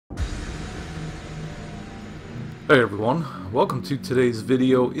Hey everyone, welcome to today's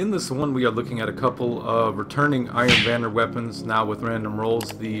video. In this one we are looking at a couple of returning Iron Banner weapons now with random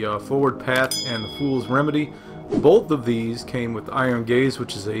rolls, the Forward Path and the Fool's Remedy. Both of these came with Iron Gaze,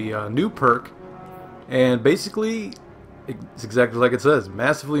 which is a new perk, and basically it's exactly like it says,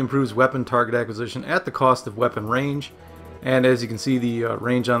 massively improves weapon target acquisition at the cost of weapon range. And as you can see, the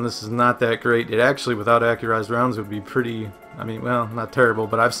range on this is not that great. It actually, without accurized rounds, would be pretty, I mean, well, not terrible,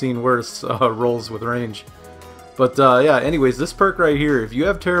 but I've seen worse rolls with range. But yeah, anyways, this perk right here, if you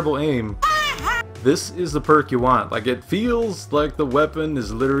have terrible aim, this is the perk you want. Like, it feels like the weapon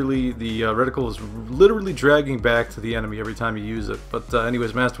is literally, the reticle is literally dragging back to the enemy every time you use it. But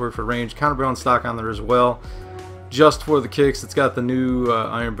anyways, masterwork for range, counterbalance stock on there as well. Just for the kicks, it's got the new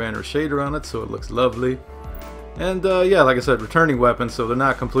Iron Banner shader on it, so it looks lovely. And yeah, like I said, returning weapons, so they're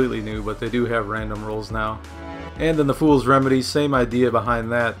not completely new, but they do have random rolls now. And then the Fool's Remedy, same idea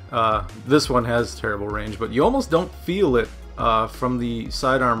behind that. This one has terrible range, but you almost don't feel it from the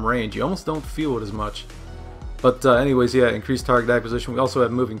sidearm range. You almost don't feel it as much. But anyways, yeah, increased target acquisition. We also have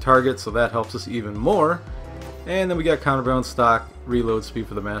moving targets, so that helps us even more. And then we got counterbalance stock, reload speed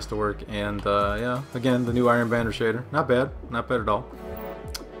for the masterwork, and yeah, again, the new Iron Banner shader. Not bad at all.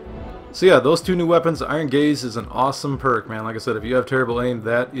 So yeah, those two new weapons. Iron Gaze is an awesome perk, man. Like I said, if you have terrible aim,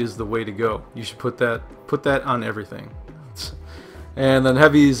 that is the way to go. You should put that on everything. And then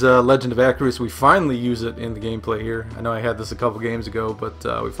Heavy's Legend of Acrius, we finally use it in the gameplay here. I know I had this a couple games ago,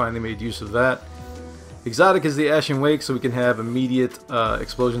 but we finally made use of that. Exotic is the Ashen Wake, so we can have immediate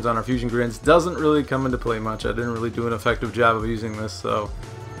explosions on our fusion grenades. Doesn't really come into play much. I didn't really do an effective job of using this, so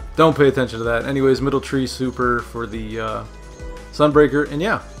don't pay attention to that. Anyways, Middle Tree Super for the Sunbreaker, and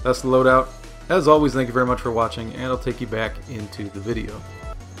yeah, that's the loadout. As always, thank you very much for watching, and I'll take you back into the video.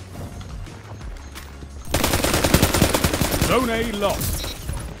 Zone A lost.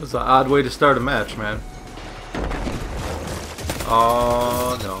 That's an odd way to start a match, man.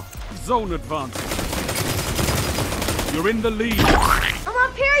 Oh no. Zone advantage. You're in the lead. I'm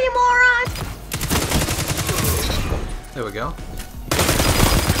up here, you moron! There we go.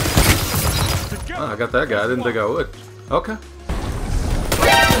 Oh, I got that guy. I didn't think I would. Okay.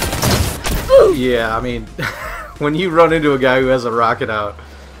 Yeah, I mean, when you run into a guy who has a rocket out,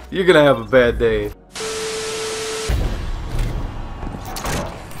 you're gonna have a bad day.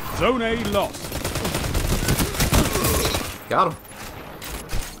 Zone A lost. Got him.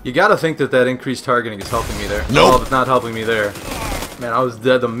 You gotta think that that increased targeting is helping me there. Nope. Oh, it's not helping me there. Man, I was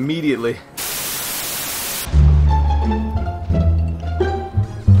dead immediately.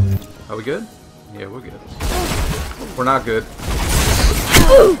 Are we good? Yeah, we're good. We're not good.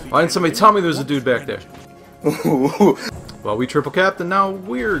 Why didn't somebody tell me there's a dude back there? Well, we triple capped, and now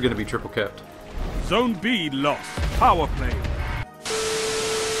we're gonna be triple capped. Zone B lost. Power play.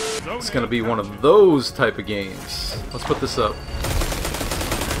 It's gonna be one of those type of games. Let's put this up.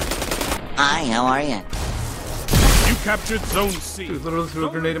 Hi, how are you? You captured Zone C. Dude, literally threw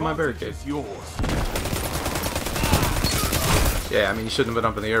a grenade in my barricade. It's yours. Yeah, I mean, you shouldn't have been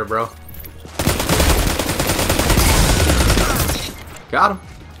up in the air, bro. Got him.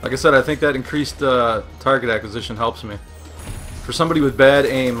 Like I said, I think that increased target acquisition helps me. For somebody with bad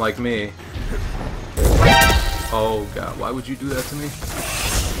aim like me. Oh god, why would you do that to me?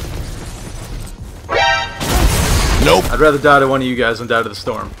 Nope. I'd rather die to one of you guys than die to the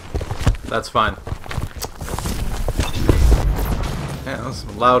storm. That's fine. Man, that's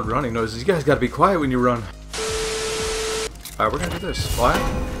some loud running noises. You guys gotta be quiet when you run. Alright, we're gonna do this. Why?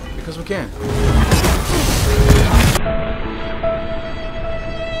 Because we can.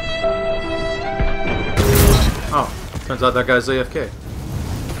 Oh, turns out that guy's AFK.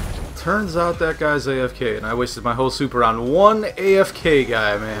 Turns out that guy's AFK, and I wasted my whole super on one AFK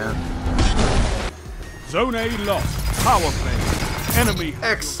guy, man. Zone A lost. Power play. Enemy.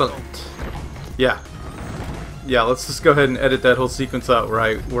 Excellent. Yeah. Yeah, let's just go ahead and edit that whole sequence out where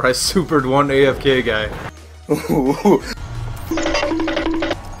I supered one AFK guy.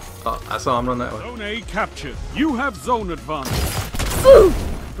 Oh, I saw him run that way. Zone A captured. You have zone advantage. Ooh,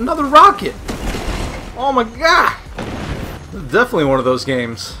 another rocket! Oh my god! This is definitely one of those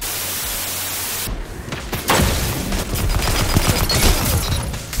games.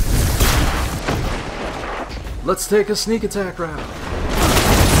 Let's take a sneak attack round.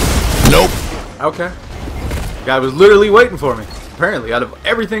 Nope. Okay. The guy was literally waiting for me. Apparently, out of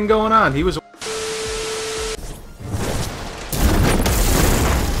everything going on, he was...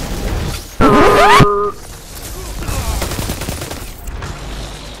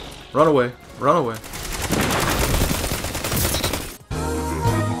 Run away. Run away.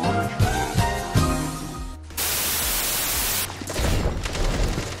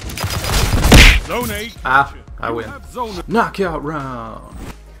 Zone A. Ah, I You win. have zone. Knockout round.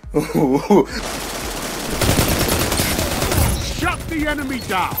 Shut the enemy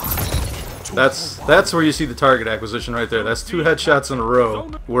down. That's where you see the target acquisition right there. That's 2 headshots in a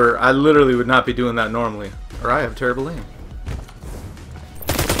row where I literally would not be doing that normally. Or I have terrible aim.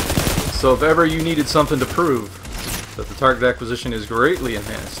 So if ever you needed something to prove that the target acquisition is greatly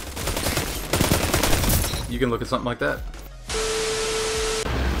enhanced, you can look at something like that.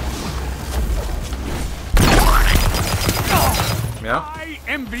 Yeah? I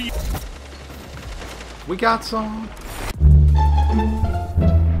envy. We got some.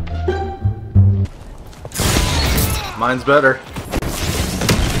 Mine's better.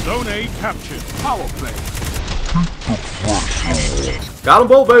 Zone A captured. Power play. Got them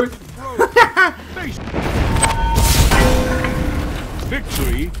both, baby.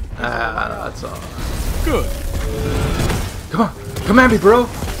 Victory. Ah, that's all. Good. Come on. Come at me, bro.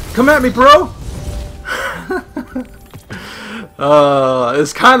 Come at me, bro.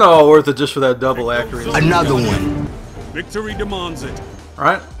 It's kind of all worth it just for that double accuracy. Another one. Victory demands it.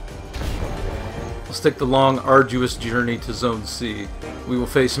 Alright. Let's take the long, arduous journey to Zone C. We will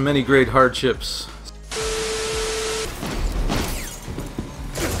face many great hardships.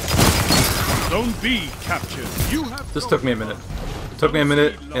 Zone B captured. You have. This took me a minute. It took me a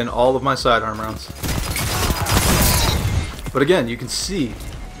minute in all of my sidearm rounds. But again, you can see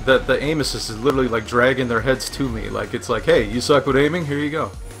that the aim assist is literally like dragging their heads to me. Like it's like, hey, you suck with aiming? Here you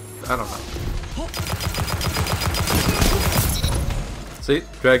go. I don't know. See?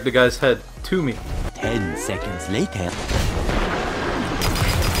 Drag the guy's head to me. 10 seconds later.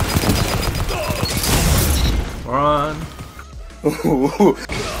 Run.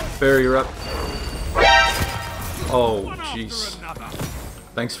 Barry, you're up. Oh, jeez.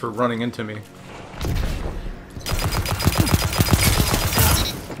 Thanks for running into me.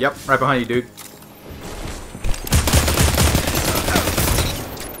 Yep, right behind you, dude.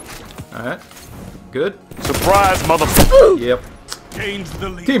 Alright. Good. Surprise, motherfucker. Yep. Gains the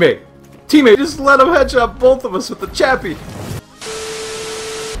lead. Teammate! Teammate, just let him headshot both of us with the chappy!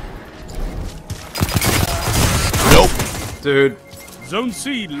 Nope. Dude. Zone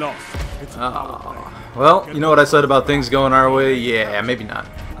C lost. It's Well, you know what I said about things going our way? Yeah, maybe not.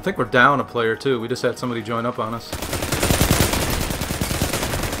 I think we're down a player too. We just had somebody join up on us.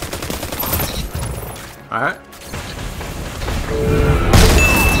 Alright.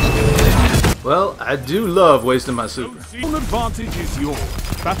 Well, I do love wasting my super. Zone advantage is yours.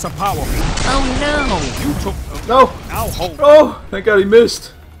 That's a power. Oh no! You took. No! Now hold. Oh! Thank God he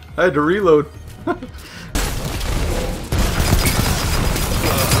missed. I had to reload.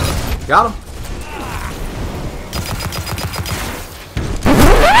 Got him.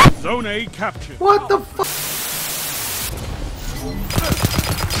 Zone A captured. What the fuck?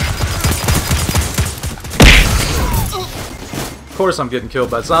 Of course I'm getting killed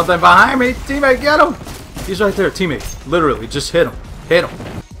by something behind me. Teammate, get him! He's right there, teammate. Literally, just hit him. Hit him.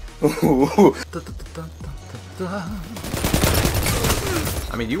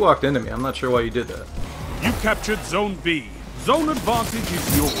 I mean, you walked into me. I'm not sure why you did that. You captured Zone B. Zone advantage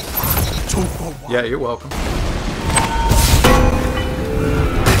is yours. 2 for 1. Yeah, you're welcome.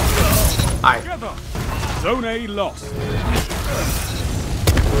 Hi. Together. Zone A lost.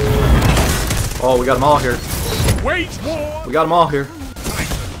 Oh, we got them all here. Wage war. We got them all here.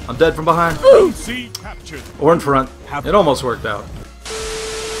 I'm dead from behind. Zone C captured. Or in front. It almost worked out.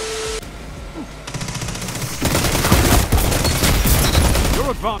 Your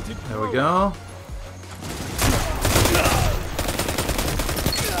advantage. There we go.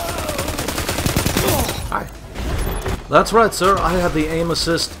 Hi. That's right, sir. I have the aim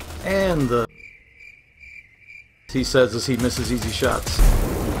assist and the... He says as he misses easy shots.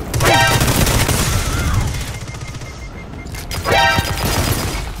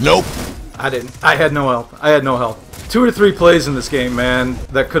 Nope. I didn't. I had no help. I had no help. 2 or 3 plays in this game, man,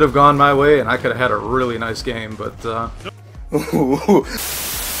 that could have gone my way, and I could have had a really nice game, but, Zone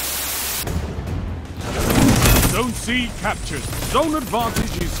C captured. Zone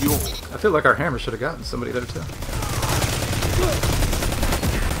advantage is yours. I feel like our hammer should have gotten somebody there, too.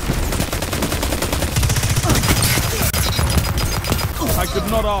 I could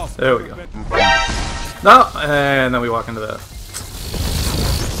not ask. There we go. No, and then we walk into that.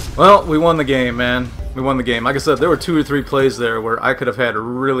 Well, we won the game, man. We won the game. Like I said, there were 2 or 3 plays there where I could have had a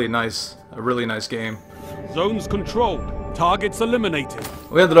really nice game. Zones controlled. Targets eliminated.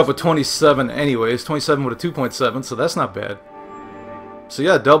 We ended up with 27 anyways. 27 with a 2.7, so that's not bad. So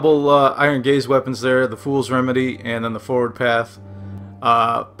yeah, double Iron Gaze weapons there, the Fool's Remedy, and then the Forward Path.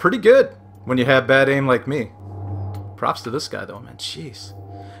 Pretty good when you have bad aim like me. Props to this guy though, man. Jeez.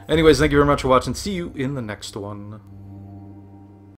 Anyways, thank you very much for watching. See you in the next one.